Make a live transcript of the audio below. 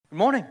Good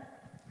morning.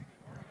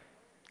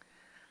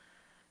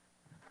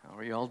 How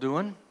are you all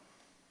doing?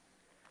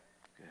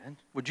 Good.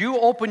 Would you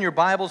open your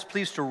Bibles,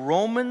 please, to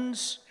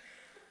Romans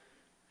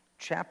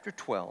chapter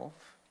 12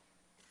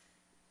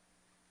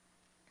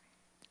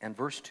 and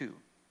verse 2.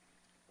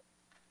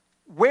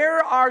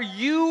 Where are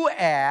you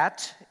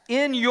at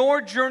in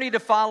your journey to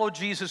follow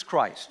Jesus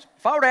Christ?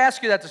 If I were to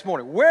ask you that this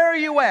morning, where are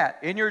you at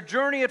in your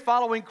journey at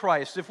following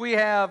Christ? If we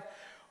have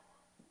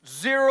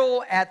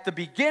 0 at the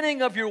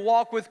beginning of your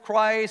walk with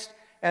Christ,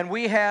 and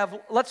we have,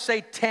 let's say,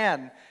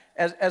 10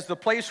 as the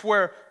place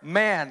where,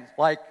 man,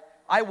 like,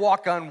 I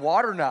walk on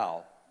water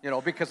now,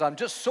 because I'm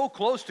just so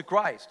close to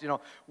Christ.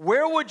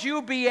 Where would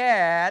you be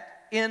at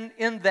in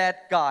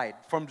that guide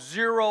from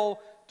 0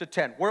 to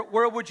 10?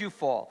 Where would you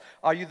fall?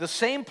 Are you the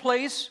same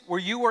place where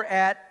you were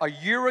at a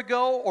year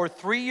ago or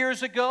 3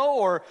 years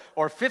ago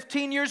or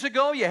 15 years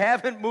ago? You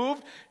haven't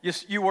moved.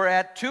 You were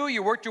at 2,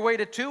 you worked your way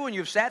to 2, and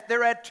you've sat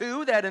there at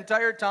 2 that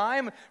entire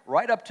time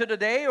right up to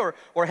today,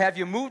 or have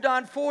you moved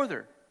on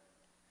further?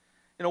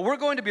 We're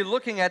going to be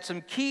looking at some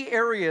key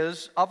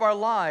areas of our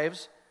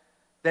lives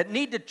that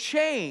need to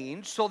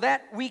change so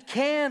that we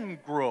can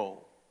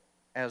grow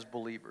as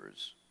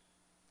believers.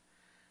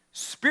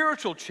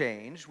 Spiritual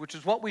change, which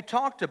is what we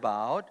talked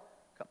about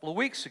a couple of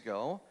weeks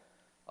ago,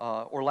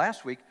 or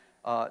last week,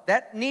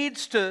 that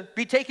needs to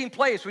be taking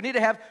place. We need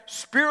to have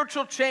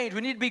spiritual change.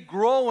 We need to be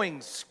growing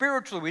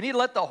spiritually. We need to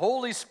let the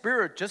Holy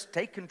Spirit just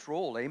take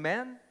control.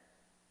 Amen?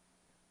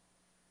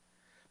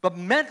 But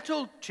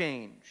mental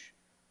change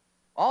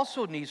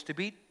also needs to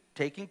be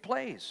taking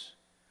place.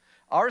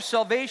 Our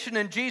salvation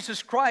in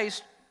Jesus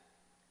Christ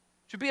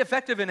should be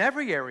effective in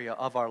every area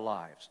of our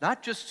lives,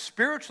 not just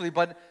spiritually,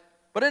 but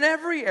in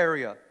every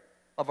area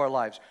of our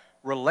lives.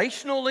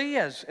 Relationally,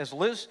 as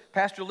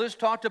Pastor Liz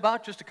talked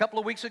about just a couple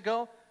of weeks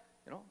ago,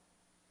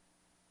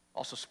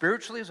 also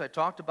spiritually, as I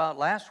talked about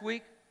last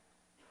week,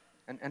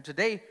 and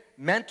today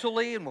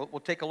mentally, and we'll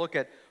take a look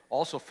at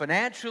also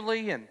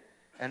financially and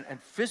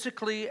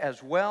physically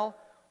as well.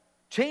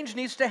 Change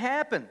needs to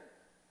happen.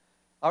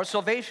 Our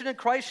salvation in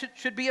Christ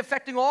should be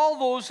affecting all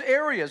those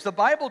areas. The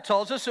Bible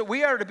tells us that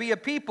we are to be a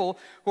people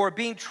who are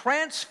being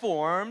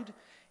transformed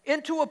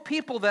into a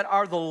people that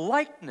are the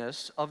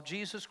likeness of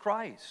Jesus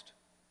Christ,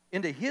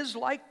 into His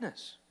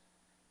likeness.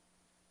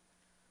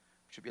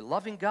 We should be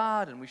loving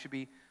God, and we should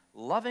be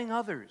loving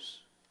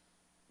others.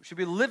 We should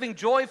be living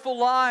joyful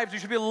lives. We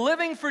should be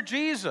living for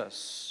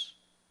Jesus.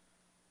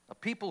 A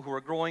people who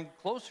are growing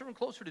closer and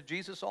closer to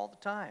Jesus all the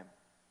time.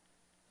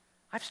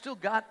 I've still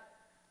got,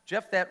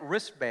 Jeff, that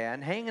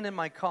wristband hanging in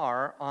my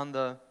car on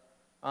the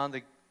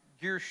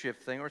gear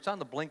shift thing, or it's on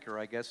the blinker,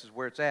 I guess, is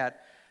where it's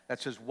at,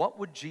 that says, "What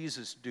would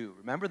Jesus do?"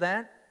 Remember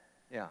that?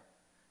 Yeah.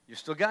 You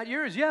still got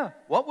yours? Yeah.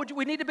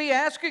 We need to be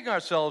asking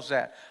ourselves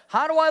that.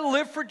 How do I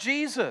live for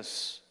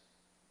Jesus?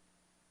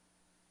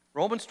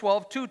 Romans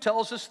 12:2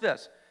 tells us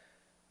this.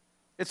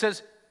 It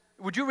says,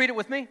 would you read it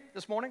with me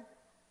this morning?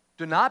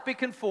 Do not be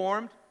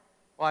conformed.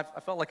 Well, I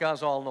felt like I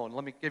was all alone.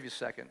 Let me give you a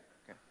second.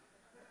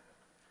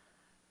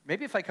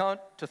 Maybe if I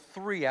count to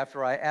 3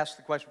 after I ask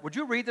the question. Would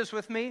you read this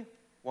with me?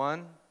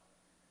 1,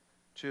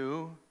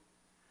 2,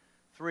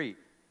 3.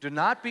 Do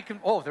not be,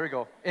 there we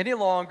go. Any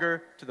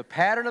longer to the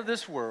pattern of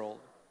this world,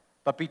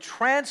 but be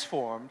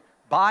transformed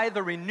by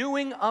the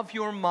renewing of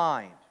your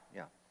mind.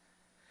 Yeah.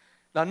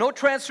 Now, no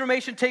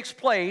transformation takes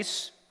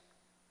place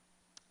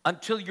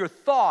until your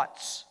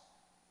thoughts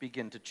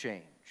begin to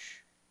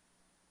change.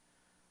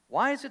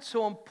 Why is it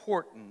so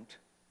important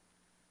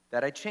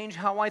that I change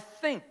how I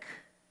think?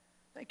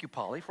 Thank you,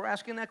 Polly, for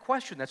asking that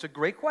question. That's a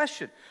great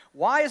question.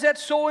 Why is that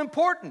so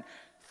important?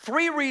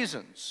 3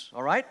 reasons,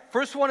 all right?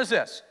 First one is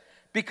this: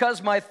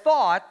 because my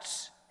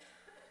thoughts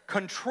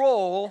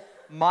control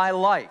my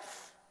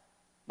life.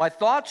 My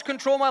thoughts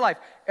control my life.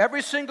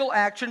 Every single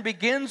action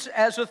begins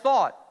as a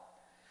thought.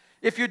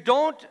 If you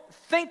don't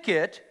think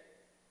it,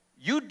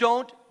 you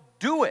don't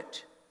do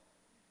it.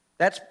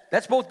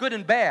 That's both good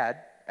and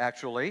bad,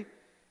 actually.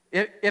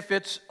 If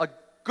it's a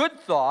good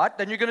thought,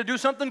 then you're going to do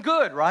something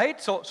good,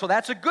 right? So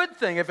that's a good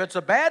thing. If it's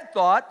a bad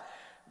thought,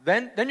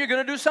 then you're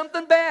going to do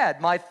something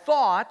bad. My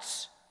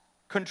thoughts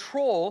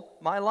control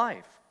my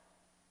life.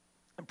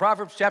 In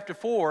Proverbs chapter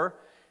 4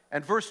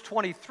 and verse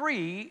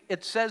 23,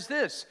 it says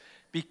this: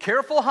 be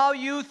careful how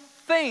you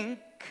think,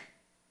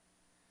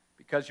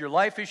 because your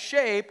life is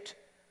shaped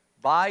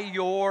by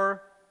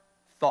your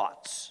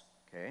thoughts.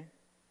 Okay?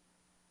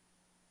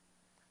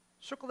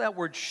 Circle that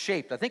word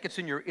shaped. I think it's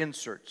in your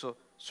insert. So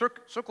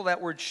circle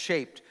that word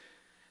shaped.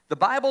 The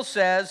Bible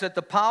says that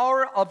the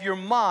power of your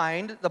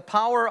mind, the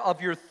power of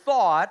your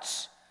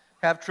thoughts,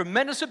 have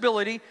tremendous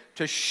ability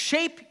to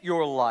shape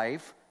your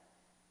life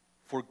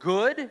for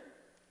good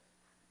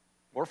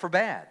or for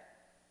bad.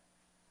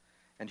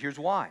 And here's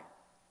why.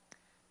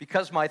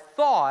 Because my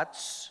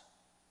thoughts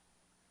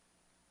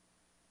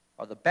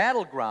are the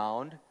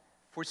battleground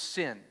for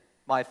sin.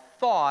 My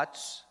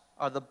thoughts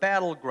are the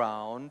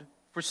battleground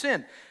for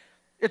sin.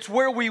 It's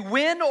where we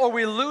win or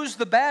we lose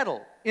the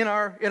battle in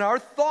our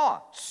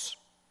thoughts.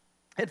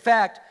 In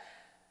fact,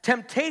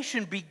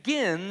 temptation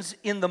begins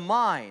in the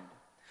mind.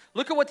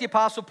 Look at what the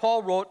Apostle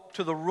Paul wrote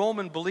to the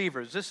Roman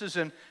believers. This is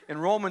in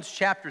Romans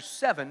chapter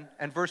 7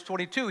 and verse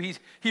 22.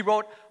 He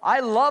wrote,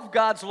 I love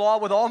God's law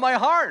with all my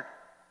heart,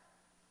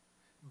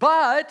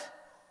 but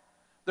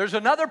there's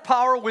another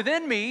power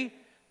within me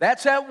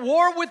that's at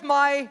war with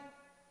my...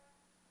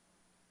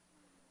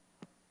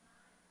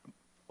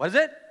 What is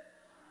it?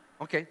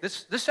 Okay,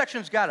 this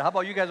section's got it. How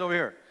about you guys over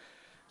here?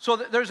 So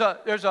there's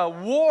a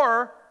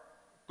war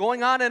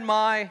going on in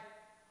my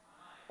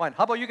mind.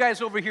 How about you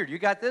guys over here? You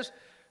got this?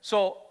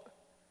 So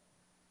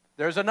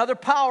there's another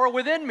power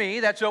within me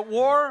that's at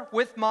war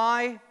with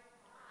my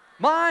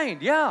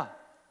mind. Yeah.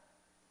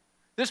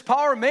 This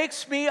power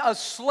makes me a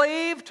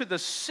slave to the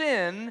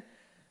sin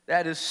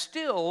that is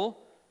still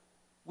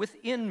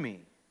within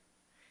me.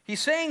 He's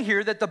saying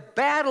here that the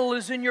battle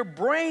is in your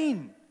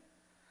brain.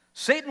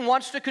 Satan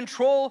wants to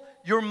control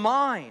your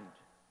mind.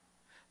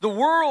 The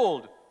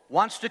world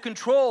wants to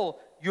control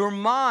your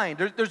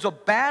mind. There's a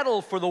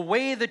battle for the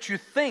way that you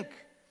think.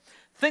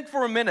 Think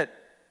for a minute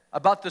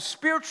about the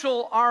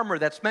spiritual armor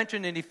that's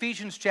mentioned in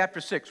Ephesians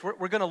chapter 6.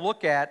 We're going to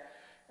look at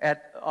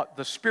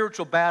the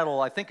spiritual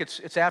battle. I think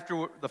it's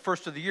after the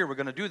first of the year we're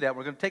going to do that.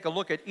 We're going to take a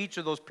look at each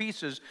of those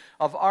pieces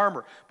of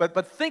armor.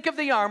 But think of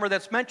the armor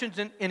that's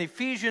mentioned in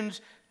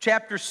Ephesians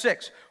chapter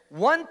 6.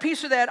 One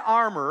piece of that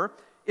armor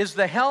is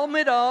the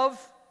helmet of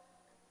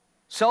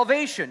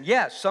salvation.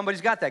 Yes,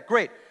 somebody's got that.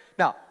 Great.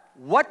 Now,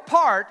 what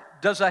part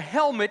does a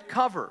helmet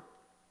cover?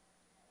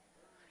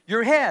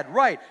 Your head,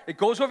 right. It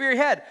goes over your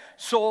head.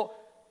 So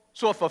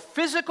if a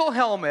physical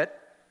helmet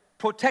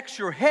protects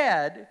your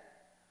head,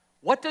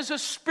 what does a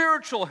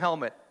spiritual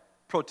helmet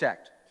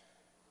protect?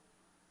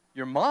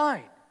 Your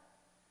mind.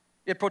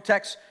 It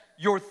protects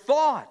your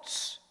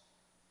thoughts.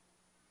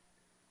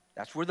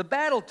 That's where the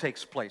battle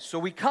takes place. So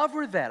we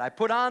cover that. I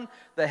put on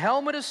the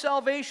helmet of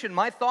salvation.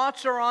 My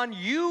thoughts are on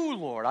you,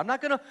 Lord. I'm not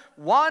going to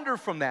wander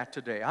from that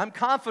today. I'm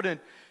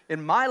confident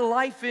in my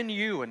life in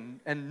you,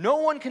 and no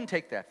one can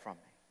take that from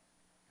me.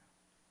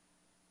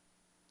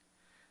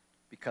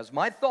 Because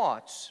my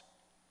thoughts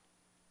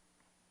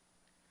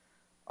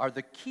are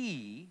the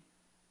key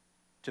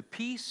to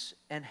peace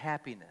and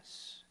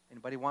happiness.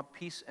 Anybody want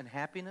peace and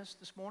happiness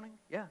this morning?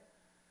 Yeah.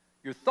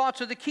 Your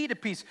thoughts are the key to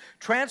peace.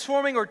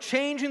 Transforming or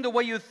changing the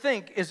way you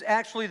think is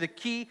actually the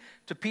key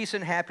to peace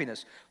and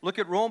happiness. Look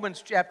at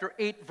Romans chapter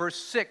 8, verse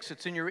 6.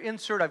 It's in your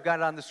insert. I've got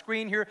it on the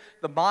screen here.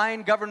 The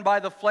mind governed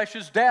by the flesh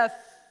is death.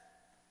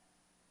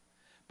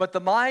 But the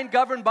mind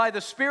governed by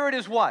the Spirit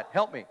is what?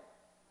 Help me.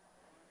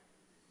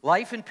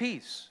 Life and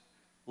peace.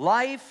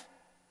 Life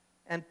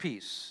and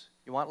peace.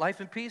 You want life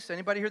and peace?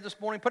 Anybody here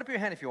this morning? Put up your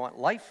hand if you want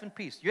life and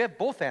peace. You have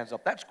both hands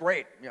up. That's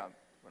great. Yeah, I want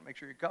to make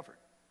sure you're covered.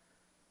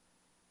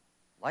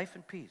 Life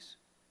and peace.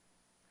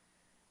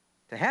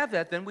 To have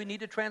that, then we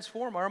need to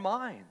transform our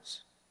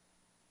minds.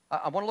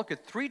 I want to look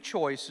at 3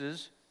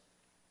 choices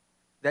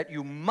that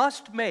you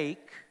must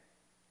make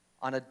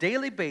on a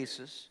daily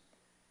basis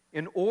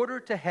in order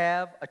to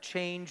have a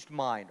changed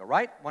mind, all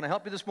right? I want to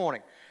help you this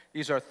morning.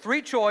 These are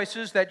 3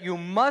 choices that you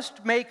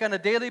must make on a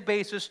daily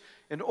basis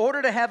in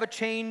order to have a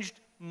changed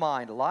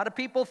mind. A lot of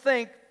people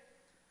think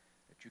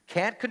that you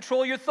can't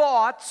control your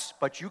thoughts,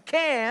 but you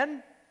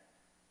can.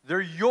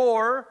 They're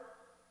your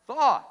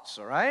thoughts,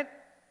 all right?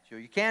 So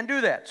you can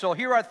do that. So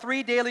here are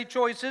 3 daily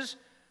choices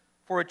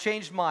for a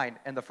changed mind.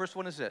 And the first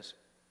one is this.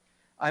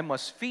 I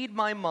must feed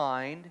my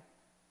mind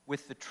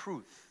with the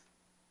truth.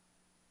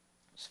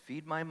 I must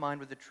feed my mind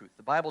with the truth.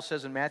 The Bible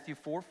says in Matthew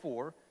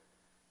 4:4,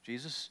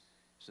 Jesus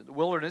is in the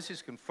wilderness.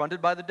 He's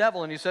confronted by the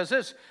devil, and he says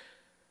this,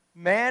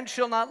 man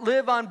shall not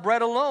live on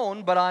bread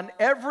alone, but on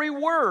every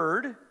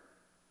word,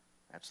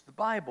 that's the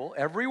Bible,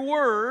 every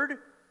word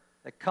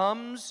that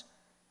comes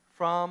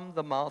from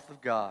the mouth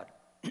of God.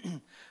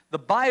 The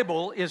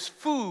Bible is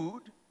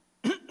food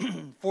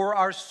for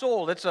our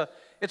soul. It's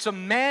a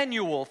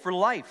manual for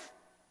life.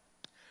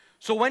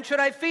 So when should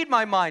I feed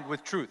my mind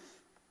with truth?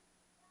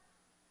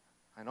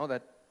 I know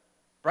that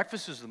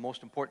breakfast is the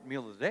most important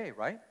meal of the day,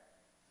 right?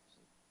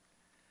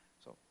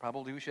 So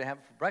probably we should have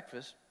it for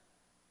breakfast.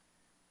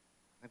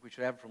 I think we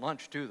should have it for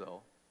lunch too,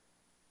 though.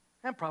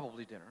 And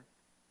probably dinner.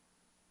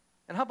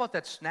 And how about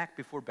that snack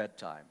before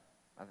bedtime?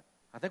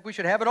 I think we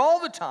should have it all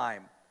the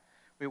time.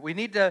 We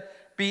need to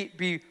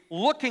be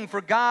looking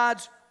for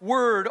God's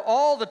Word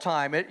all the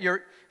time. If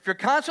you're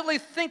constantly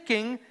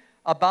thinking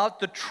about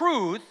the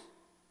truth,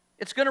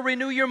 it's going to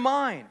renew your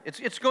mind.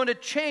 It's going to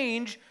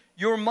change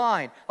your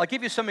mind. I'll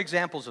give you some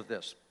examples of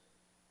this.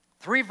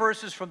 3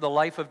 verses from the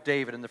life of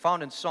David, and they're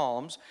found in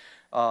Psalms.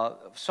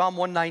 Psalm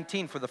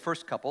 119 for the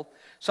first couple.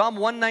 Psalm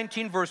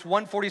 119 verse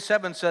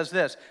 147 says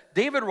this.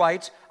 David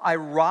writes, I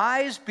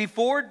rise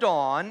before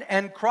dawn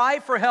and cry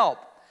for help.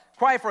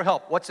 Cry for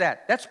help. What's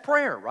that? That's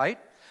prayer, right?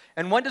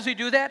 And when does he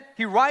do that?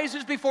 He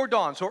rises before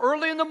dawn. So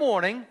early in the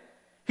morning,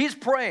 he's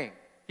praying.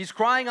 He's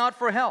crying out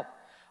for help.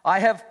 I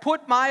have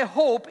put my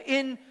hope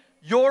in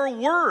your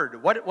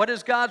word. What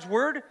is God's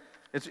word?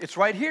 It's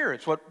right here.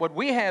 It's what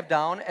we have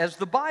down as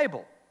the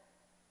Bible.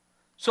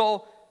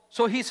 So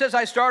he says,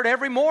 I start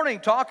every morning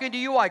talking to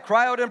you. I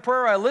cry out in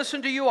prayer. I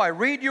listen to you. I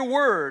read your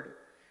word.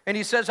 And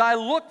he says, I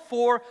look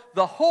for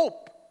the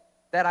hope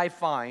that I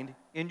find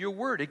in your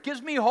word. It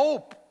gives me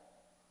hope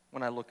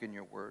when I look in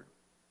your word.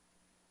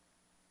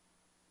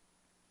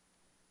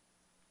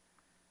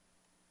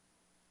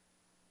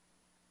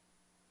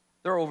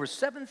 There are over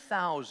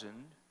 7,000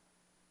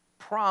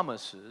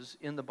 promises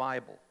in the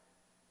Bible.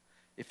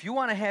 If you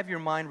want to have your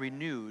mind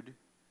renewed,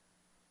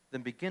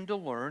 then begin to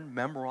learn,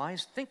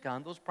 memorize, think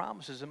on those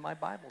promises in my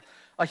Bible.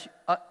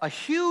 A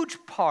huge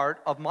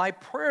part of my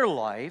prayer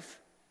life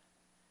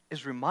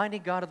is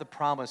reminding God of the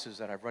promises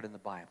that I've read in the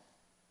Bible.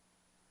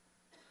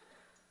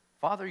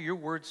 Father, your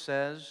word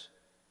says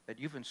that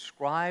you've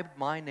inscribed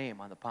my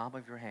name on the palm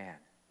of your hand.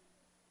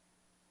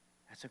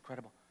 That's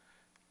incredible.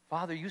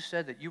 Father, you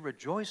said that you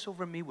rejoice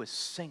over me with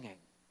singing.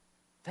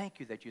 Thank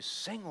you that you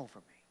sing over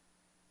me.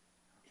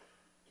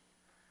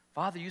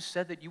 Father, you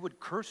said that you would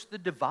curse the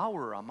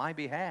devourer on my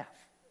behalf.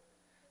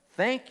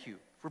 Thank you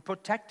for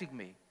protecting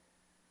me.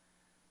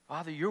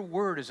 Father, your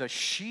word is a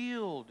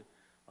shield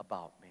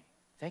about me.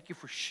 Thank you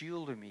for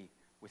shielding me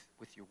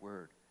with your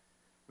word.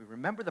 We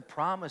remember the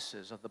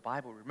promises of the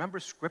Bible. Remember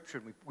Scripture,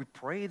 and we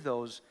pray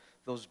those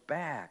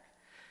back.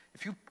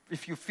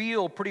 If you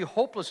feel pretty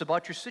hopeless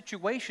about your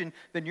situation,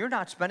 then you're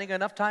not spending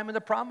enough time in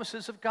the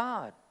promises of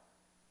God.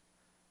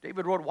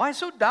 David wrote, why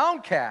so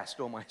downcast,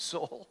 O my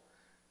soul?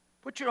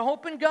 Put your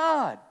hope in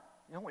God.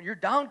 You know, when you're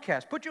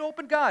downcast, put your hope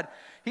in God.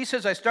 He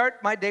says, I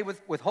start my day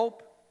with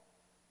hope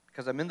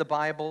because I'm in the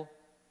Bible.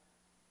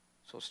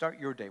 So start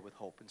your day with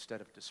hope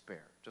instead of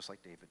despair, just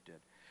like David did.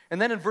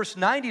 And then in verse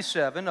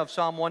 97 of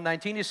Psalm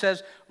 119, he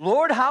says,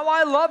 Lord, how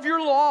I love your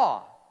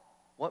law.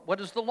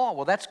 What is the law?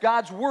 Well, that's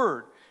God's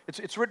word.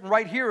 It's written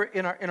right here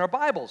in our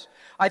Bibles.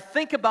 I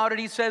think about it,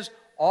 he says,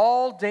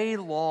 all day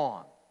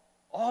long.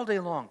 All day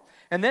long.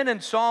 And then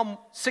in Psalm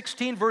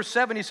 16, verse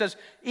 7, he says,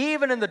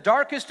 even in the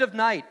darkest of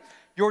night,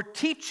 your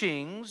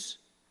teachings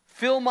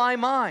fill my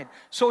mind.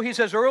 So he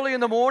says, early in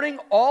the morning,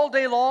 all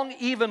day long,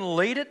 even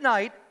late at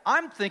night,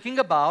 I'm thinking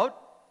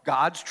about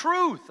God's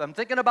truth. I'm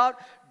thinking about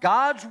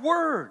God's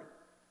word.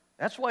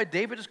 That's why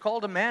David is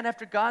called a man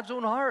after God's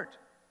own heart.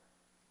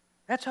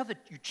 That's how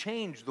you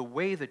change the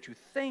way that you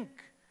think.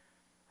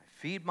 I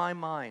feed my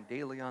mind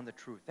daily on the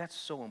truth. That's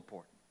so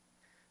important.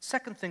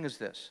 Second thing is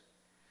this.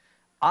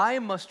 I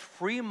must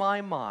free my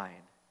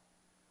mind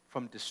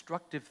from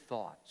destructive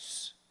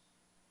thoughts.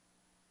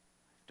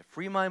 To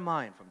free my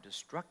mind from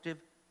destructive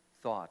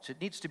thoughts.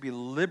 It needs to be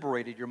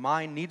liberated. Your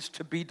mind needs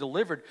to be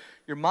delivered.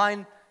 Your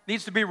mind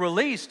needs to be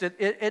released.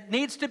 It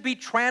needs to be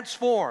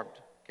transformed.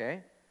 Okay?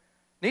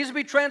 It needs to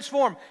be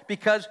transformed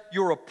because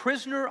you're a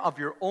prisoner of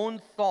your own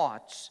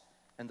thoughts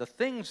and the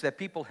things that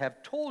people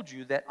have told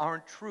you that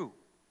aren't true.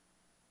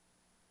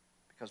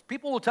 Because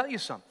people will tell you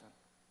something.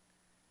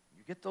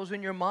 You get those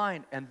in your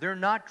mind, and they're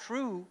not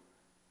true,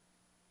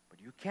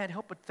 but you can't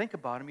help but think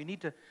about them.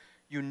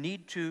 You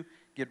need to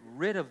get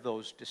rid of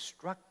those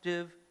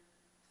destructive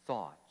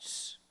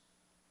thoughts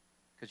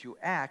because you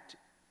act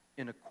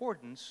in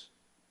accordance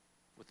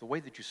with the way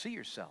that you see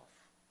yourself.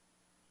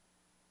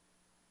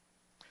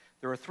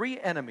 There are three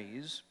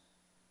enemies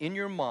in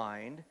your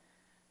mind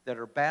that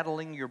are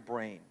battling your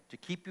brain to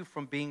keep you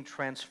from being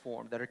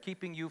transformed, that are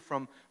keeping you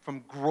from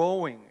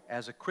growing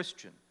as a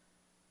Christian,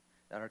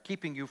 that are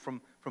keeping you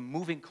from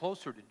moving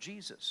closer to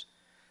Jesus.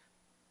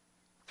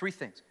 Three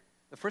things.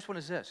 The first one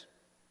is this.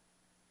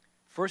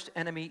 First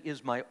enemy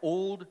is my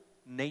old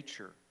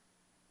nature.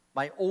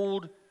 My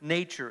old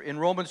nature. In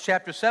Romans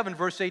chapter 7,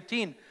 verse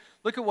 18,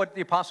 look at what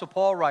the Apostle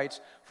Paul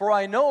writes. For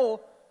I know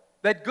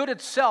that good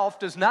itself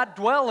does not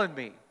dwell in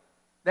me.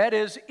 That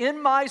is,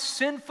 in my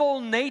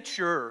sinful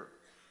nature.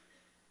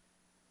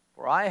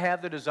 For I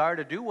have the desire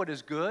to do what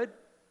is good.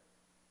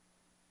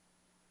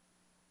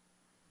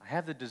 I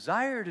have the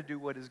desire to do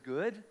what is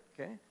good,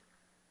 okay?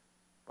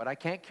 But I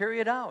can't carry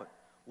it out.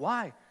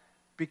 Why?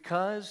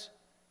 Because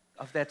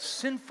of that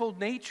sinful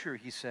nature,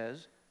 he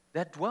says,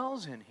 that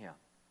dwells in him.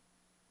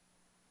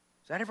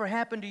 Has that ever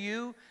happened to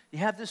you? You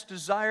have this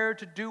desire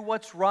to do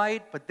what's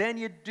right, but then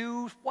you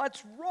do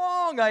what's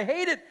wrong. I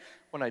hate it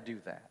when I do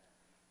that.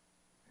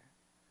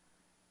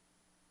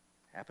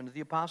 Happened to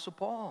the Apostle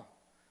Paul.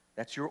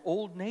 That's your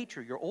old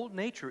nature. Your old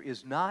nature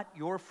is not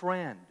your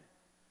friend.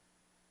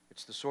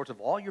 It's the source of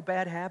all your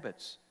bad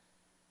habits.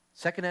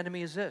 Second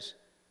enemy is this.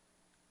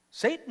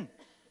 Satan.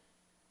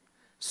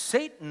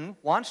 Satan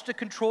wants to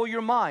control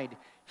your mind.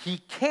 He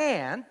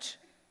can't,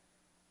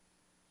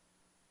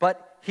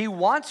 but he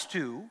wants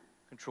to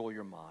control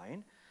your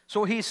mind.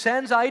 So he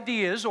sends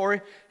ideas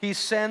or he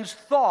sends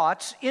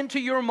thoughts into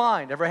your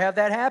mind. Ever have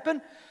that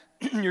happen?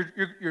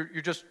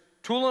 You're just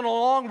tooling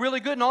along really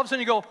good, and all of a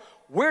sudden you go,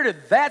 where did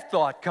that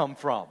thought come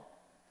from?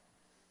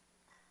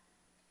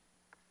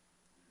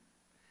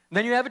 And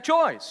then you have a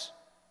choice,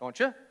 don't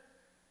you?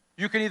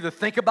 You can either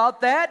think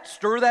about that,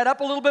 stir that up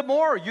a little bit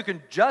more, or you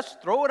can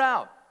just throw it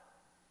out.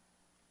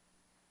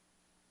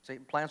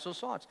 Satan plants those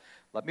thoughts.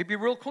 Let me be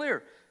real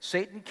clear.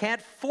 Satan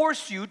can't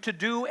force you to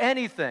do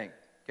anything.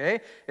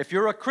 Okay? If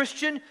you're a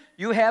Christian,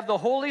 you have the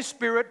Holy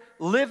Spirit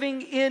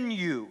living in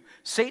you.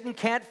 Satan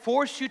can't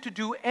force you to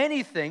do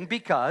anything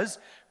because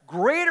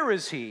greater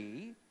is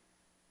he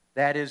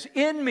that is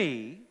in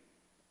me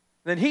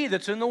than he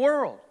that's in the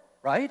world,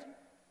 right?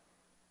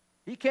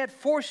 He can't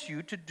force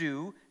you to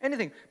do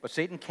anything. But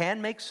Satan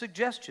can make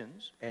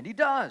suggestions, and he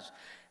does.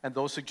 And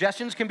those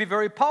suggestions can be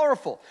very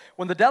powerful.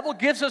 When the devil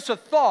gives us a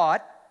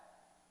thought,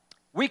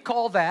 we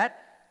call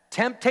that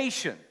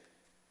temptation.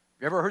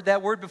 You ever heard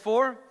that word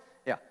before?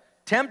 Yeah,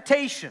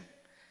 temptation.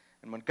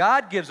 And when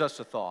God gives us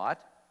a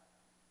thought,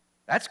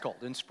 that's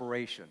called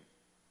inspiration.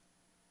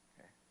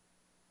 Okay.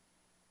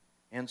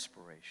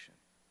 Inspiration.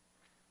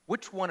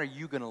 Which one are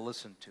you going to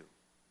listen to?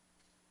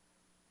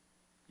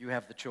 You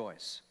have the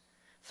choice.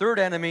 Third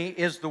enemy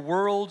is the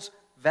world's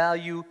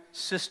value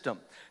system,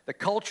 the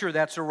culture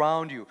that's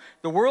around you.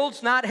 The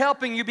world's not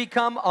helping you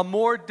become a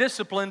more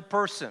disciplined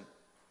person.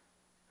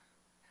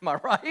 Am I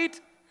right?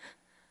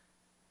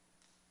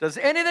 Does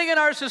anything in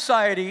our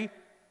society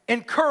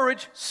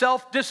encourage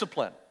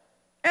self-discipline?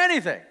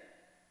 Anything?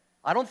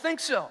 I don't think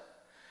so.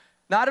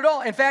 Not at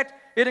all. In fact,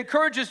 it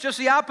encourages just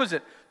the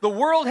opposite. The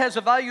world has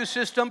a value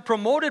system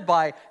promoted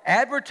by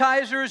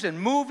advertisers and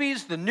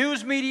movies, the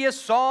news media,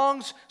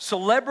 songs,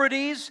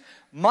 celebrities.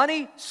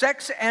 Money,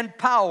 sex, and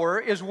power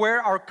is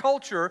where our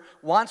culture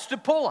wants to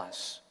pull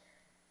us.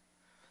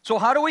 So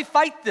how do we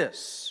fight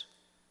this?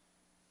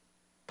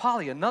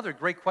 Polly, another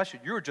great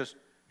question. You're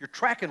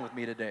tracking with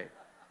me today.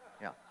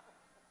 Yeah.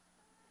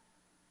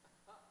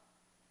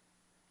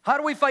 How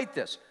do we fight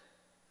this?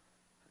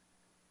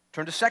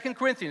 Turn to 2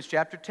 Corinthians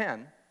chapter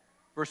 10,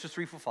 verses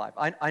 3 through 5.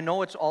 I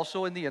know it's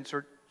also in the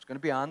insert. It's going to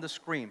be on the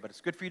screen, but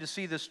it's good for you to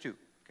see this too.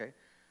 Okay?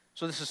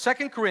 So this is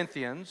 2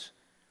 Corinthians,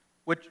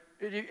 which,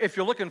 if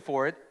you're looking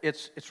for it,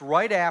 it's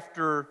right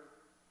after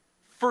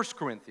 1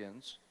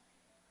 Corinthians.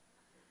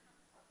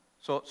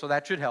 So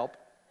that should help.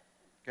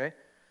 Okay?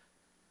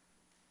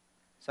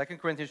 2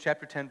 Corinthians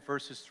chapter 10,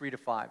 verses 3 to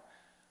 5.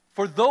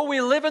 For though we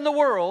live in the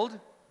world,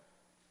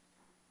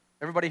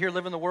 everybody here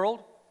live in the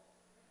world?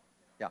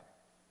 Yeah.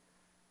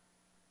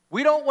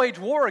 We don't wage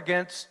war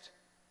against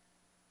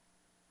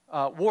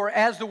war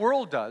as the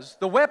world does.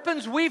 The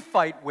weapons we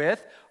fight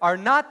with are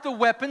not the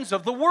weapons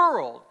of the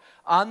world.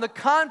 On the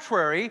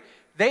contrary,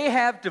 they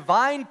have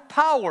divine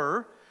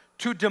power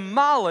to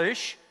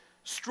demolish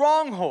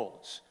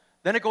strongholds.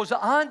 Then it goes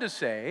on to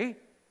say,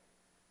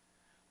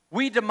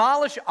 we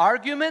demolish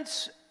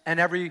arguments and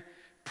every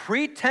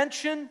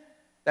pretension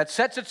that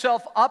sets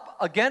itself up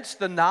against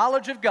the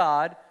knowledge of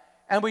God,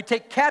 and we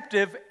take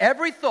captive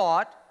every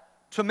thought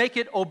to make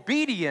it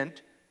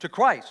obedient to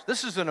Christ.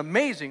 This is an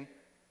amazing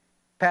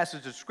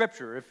passage of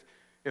Scripture.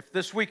 If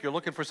this week you're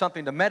looking for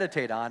something to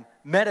meditate on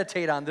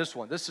this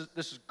one. This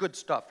is good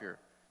stuff here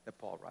that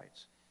Paul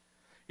writes.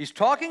 He's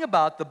talking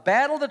about the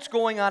battle that's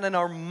going on in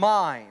our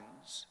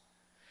minds.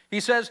 He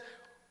says,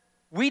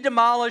 we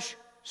demolish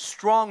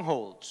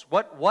strongholds.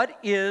 What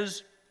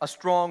is a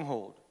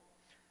stronghold?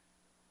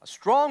 A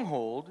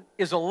stronghold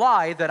is a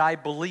lie that I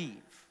believe.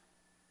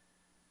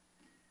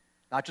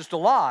 Not just a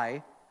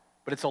lie,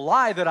 but it's a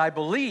lie that I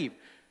believe.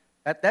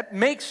 That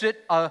makes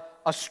it a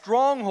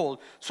stronghold.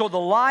 So the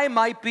lie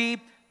might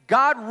be,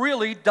 God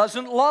really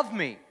doesn't love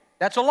me.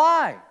 That's a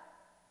lie.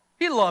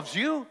 He loves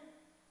you.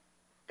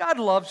 God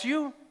loves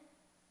you.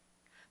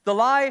 The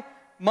lie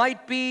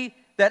might be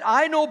that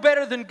I know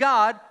better than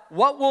God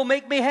what will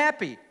make me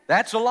happy.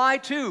 That's a lie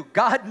too.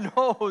 God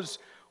knows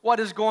what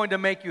is going to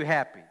make you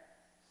happy.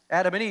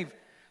 Adam and Eve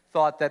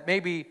thought that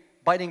maybe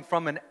biting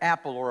from an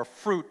apple or a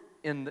fruit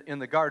in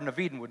the Garden of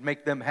Eden would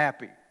make them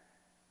happy.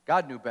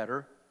 God knew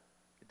better.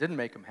 It didn't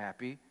make them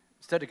happy.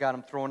 Instead, it got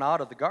them thrown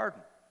out of the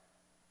garden.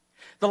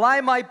 The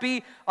lie might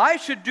be, I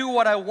should do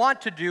what I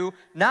want to do,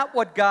 not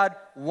what God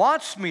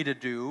wants me to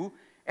do,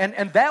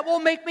 and that will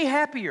make me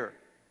happier.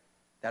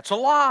 That's a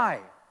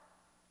lie.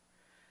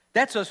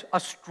 That's a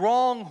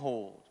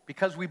stronghold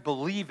because we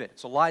believe it.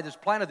 It's a lie that's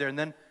planted there, and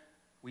then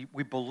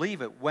we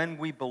believe it. When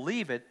we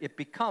believe it, it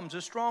becomes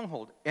a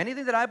stronghold.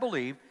 Anything that I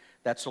believe,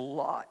 that's a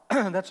lie.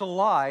 That's a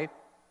lie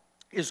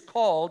is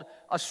called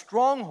a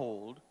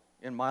stronghold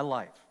in my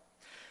life.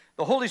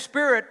 The Holy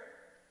Spirit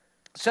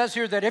says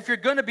here that if you're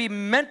going to be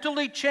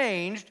mentally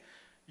changed,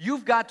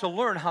 you've got to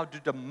learn how to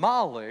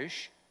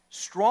demolish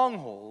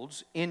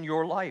strongholds in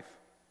your life.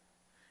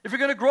 If you're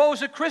going to grow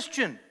as a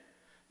Christian,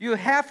 you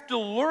have to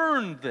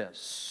learn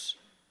this.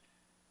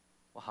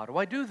 Well, how do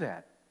I do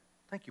that?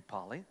 Thank you,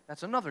 Polly.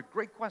 That's another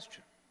great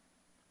question.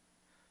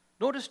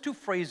 Notice two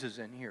phrases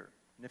in here.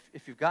 And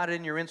if you've got it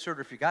in your insert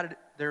or if you got it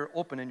there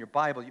open in your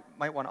Bible, you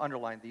might want to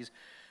underline these.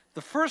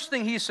 The first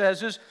thing he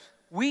says is,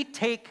 we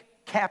take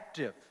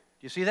captive.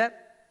 Do you see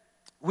that?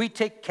 We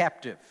take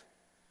captive.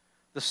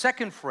 The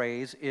second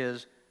phrase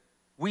is,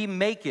 we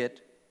make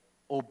it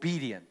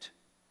obedient.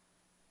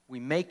 We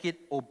make it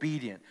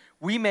obedient.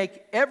 We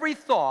make every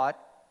thought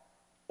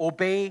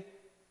obey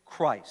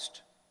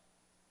Christ.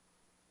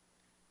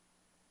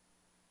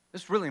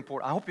 This is really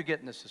important. I hope you're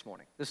getting this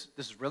morning. This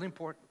is really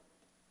important.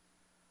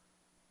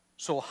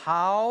 So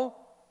how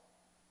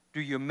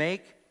do you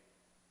make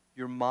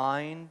your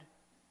mind?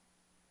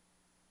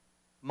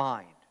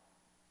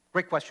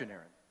 Great question,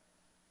 Aaron.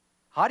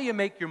 How do you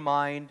make your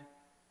mind?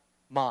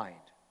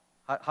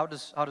 How How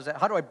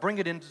do I bring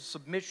it into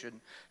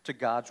submission to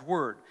God's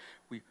word?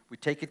 We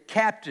take it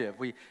captive.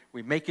 We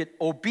make it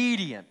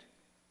obedient.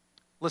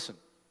 Listen,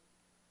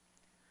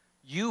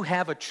 you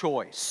have a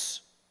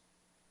choice.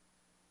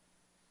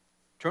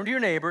 Turn to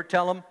your neighbor,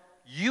 tell him,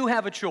 you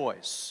have a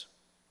choice.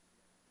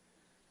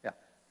 Yeah.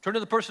 Turn to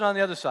the person on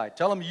the other side.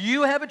 Tell them,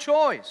 you have a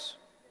choice.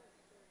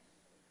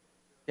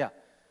 Yeah.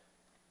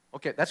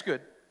 Okay, that's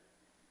good.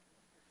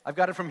 I've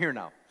got it from here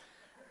now.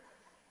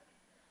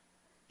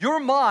 Your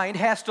mind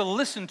has to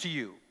listen to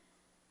you.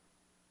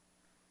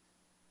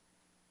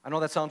 I know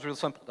that sounds real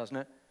simple, doesn't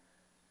it?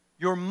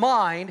 Your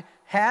mind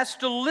has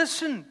to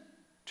listen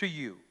to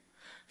you.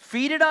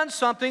 Feed it on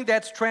something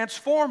that's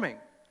transforming.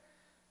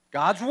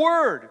 God's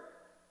Word.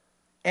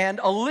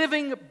 And a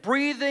living,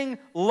 breathing,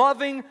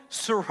 loving,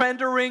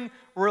 surrendering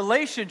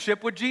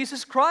relationship with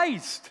Jesus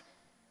Christ.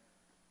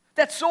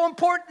 That's so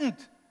important.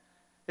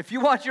 If you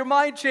want your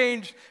mind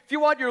changed, if you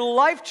want your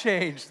life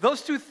changed,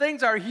 those two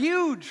things are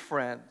huge,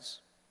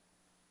 friends.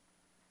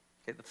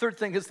 Okay, the third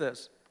thing is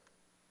this.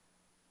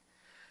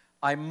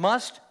 I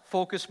must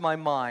focus my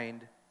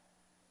mind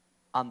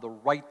on the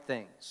right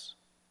things.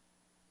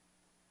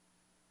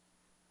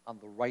 On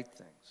the right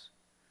things.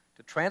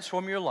 To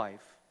transform your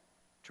life,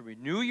 to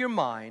renew your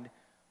mind,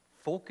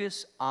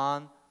 focus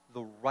on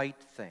the right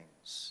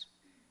things.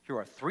 Here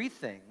are 3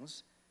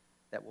 things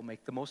that will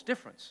make the most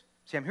difference.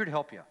 See, I'm here to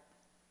help you.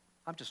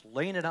 I'm just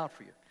laying it out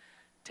for you.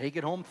 Take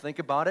it home, think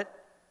about it,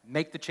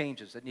 make the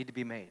changes that need to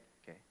be made.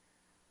 Okay.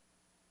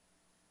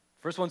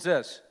 First one's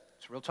this.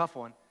 It's a real tough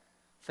one.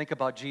 Think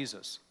about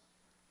Jesus.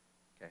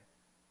 Okay.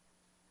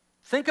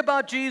 Think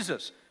about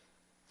Jesus.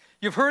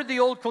 You've heard the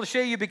old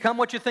cliche, you become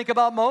what you think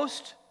about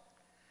most.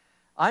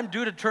 I'm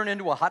due to turn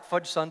into a hot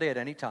fudge sundae at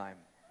any time.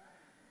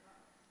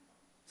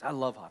 I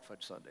love hot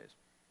fudge sundaes.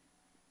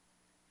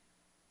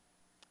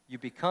 You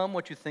become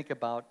what you think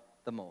about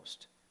the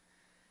most.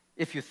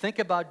 If you think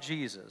about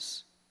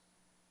Jesus,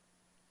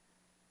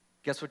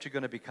 guess what you're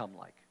going to become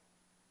like?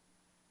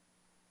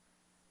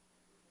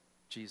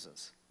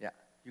 Jesus. Yeah,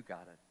 you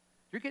got it.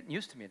 You're getting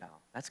used to me now.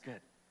 That's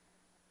good.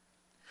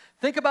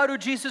 Think about who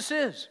Jesus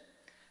is.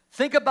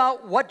 Think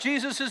about what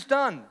Jesus has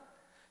done.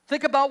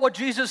 Think about what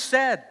Jesus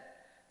said.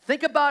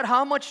 Think about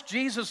how much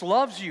Jesus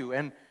loves you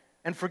and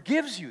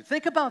forgives you.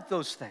 Think about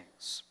those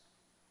things.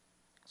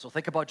 So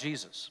think about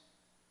Jesus.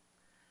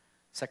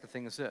 Second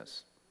thing is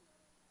this.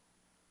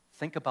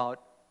 Think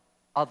about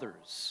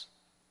others.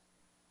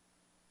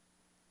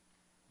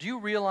 Do you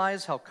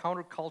realize how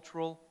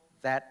countercultural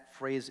that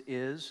phrase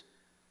is?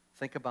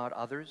 Think about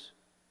others.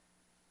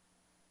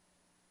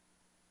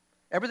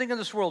 Everything in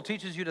this world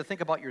teaches you to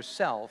think about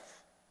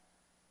yourself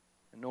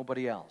and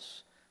nobody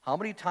else. How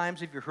many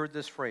times have you heard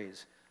this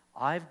phrase?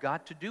 I've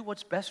got to do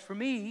what's best for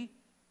me.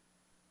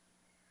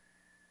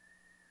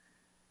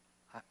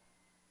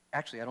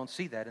 Actually, I don't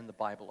see that in the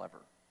Bible ever.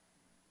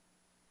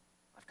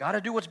 I've got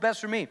to do what's best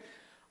for me.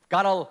 I've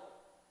got to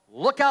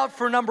look out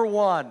for number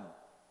one.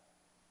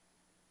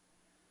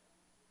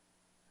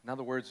 In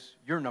other words,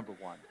 you're number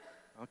one.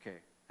 Okay,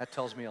 that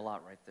tells me a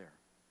lot right there.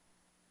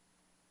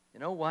 You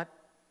know what?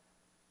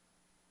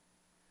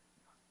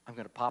 I'm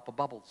going to pop a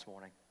bubble this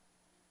morning.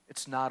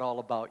 It's not all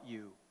about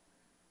you.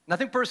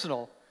 Nothing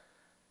personal,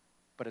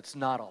 but it's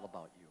not all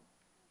about you.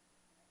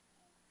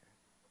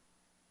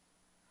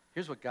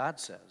 Here's what God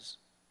says,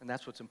 and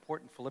that's what's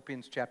important.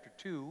 Philippians chapter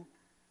 2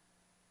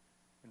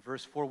 and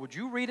verse 4. Would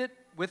you read it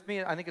with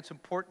me? I think it's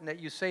important that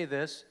you say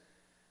this.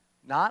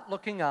 Not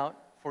looking out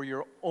for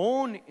your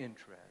own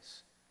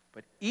interests,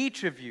 but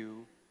each of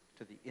you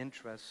to the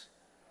interests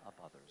of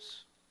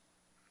others.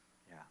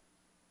 Yeah.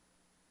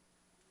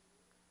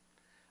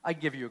 I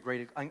give you a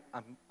great, I'm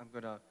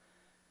going to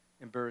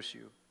embarrass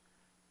you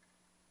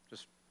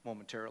just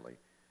momentarily.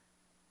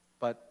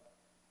 But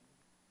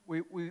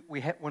when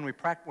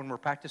we're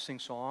practicing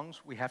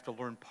songs, we have to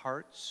learn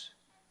parts.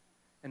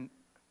 And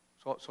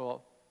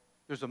so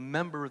there's a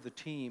member of the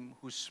team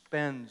who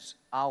spends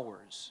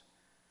hours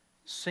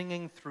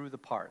singing through the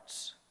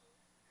parts.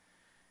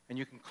 And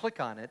you can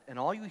click on it, and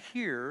all you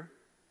hear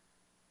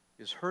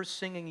is her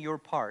singing your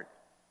part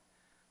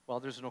while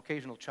there's an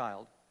occasional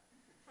child.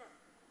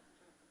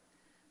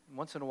 And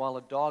once in a while,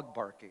 a dog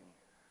barking.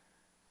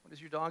 What is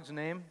your dog's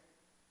name?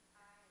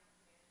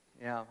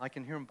 Yeah, I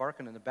can hear him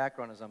barking in the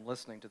background as I'm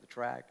listening to the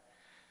track.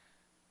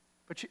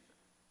 But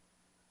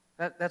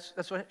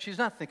that's what she's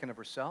not thinking of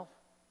herself.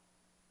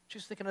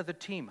 She's thinking of the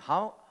team.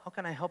 How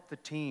can I help the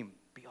team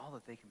be all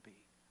that they can be?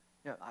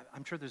 Yeah,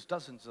 I'm sure there's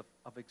dozens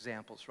of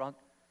examples throughout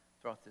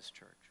this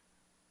church.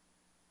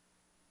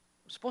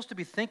 We're supposed to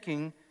be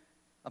thinking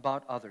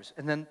about others.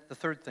 And then the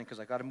third thing,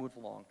 because I got to move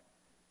along.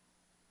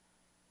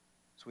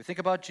 So we think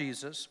about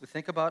Jesus, we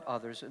think about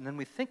others, and then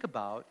we think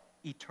about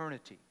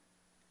eternity.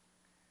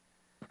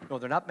 No,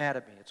 they're not mad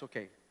at me. It's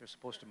okay. They're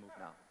supposed to move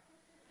now.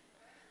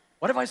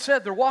 What have I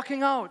said? They're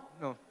walking out.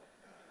 No.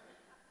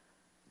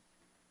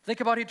 Think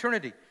about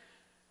eternity.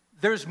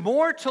 There's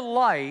more to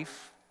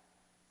life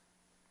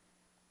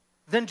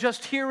than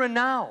just here and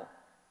now.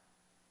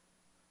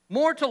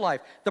 More to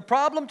life. The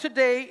problem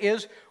today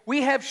is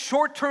we have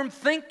short-term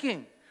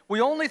thinking. We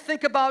only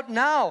think about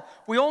now.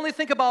 We only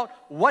think about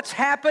what's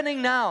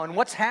happening now and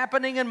what's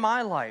happening in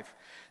my life.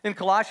 In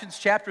Colossians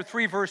chapter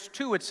 3, verse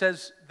 2, it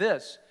says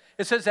this.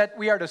 It says that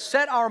we are to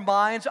set our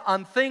minds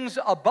on things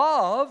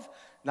above,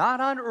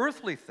 not on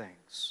earthly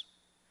things.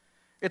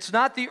 It's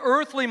not the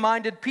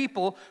earthly-minded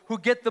people who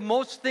get the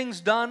most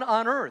things done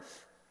on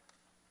earth.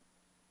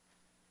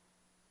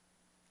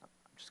 I'm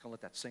just going to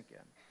let that sink in.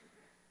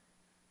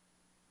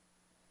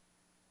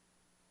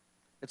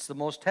 It's the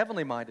most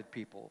heavenly-minded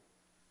people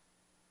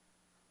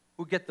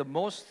who get the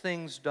most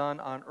things done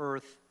on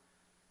earth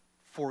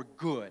for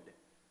good.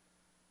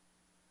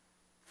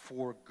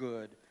 For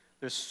good.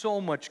 There's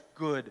so much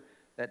good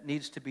that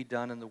needs to be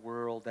done in the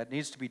world, that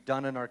needs to be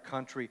done in our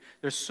country.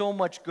 There's so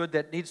much good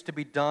that needs to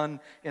be done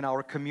in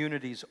our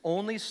communities.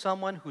 Only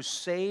someone who's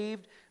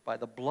saved by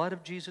the blood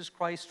of Jesus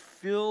Christ,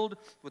 filled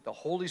with the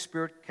Holy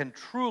Spirit, can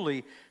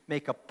truly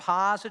make a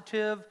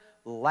positive,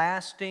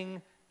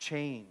 lasting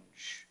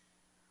change.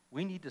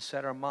 We need to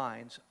set our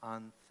minds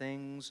on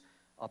things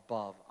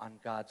above, on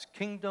God's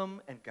kingdom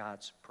and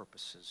God's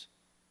purposes.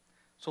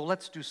 So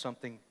let's do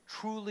something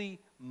truly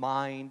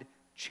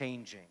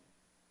mind-changing.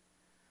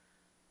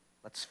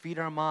 Let's feed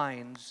our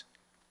minds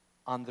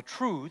on the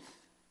truth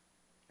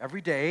every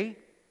day.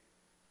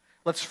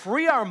 Let's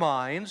free our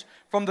minds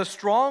from the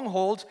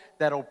strongholds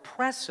that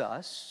oppress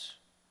us.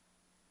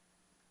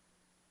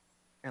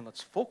 And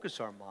let's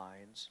focus our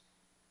minds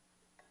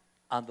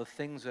on the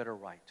things that are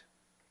right.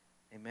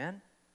 Amen?